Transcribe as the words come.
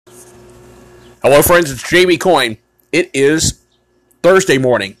Hello, friends. It's Jamie Coyne. It is Thursday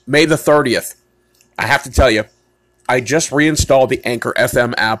morning, May the 30th. I have to tell you, I just reinstalled the Anchor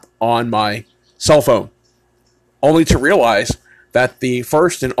FM app on my cell phone, only to realize that the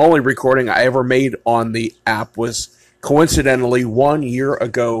first and only recording I ever made on the app was coincidentally 1 year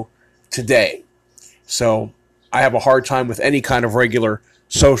ago today. So I have a hard time with any kind of regular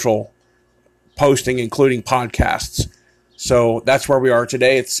social posting, including podcasts. So that's where we are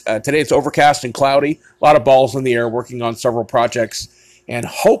today. Today it's overcast and cloudy. A lot of balls in the air, working on several projects, and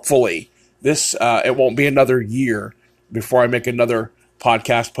hopefully it won't be another year before I make another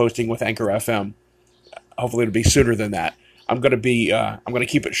podcast posting with Anchor FM. Hopefully it'll be sooner than that. I'm going to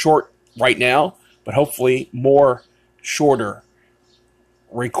keep it short right now, but hopefully more shorter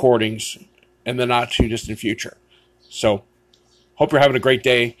recordings in the not too distant future. So hope you're having a great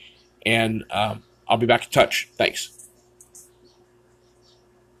day, and I'll be back in touch. Thanks.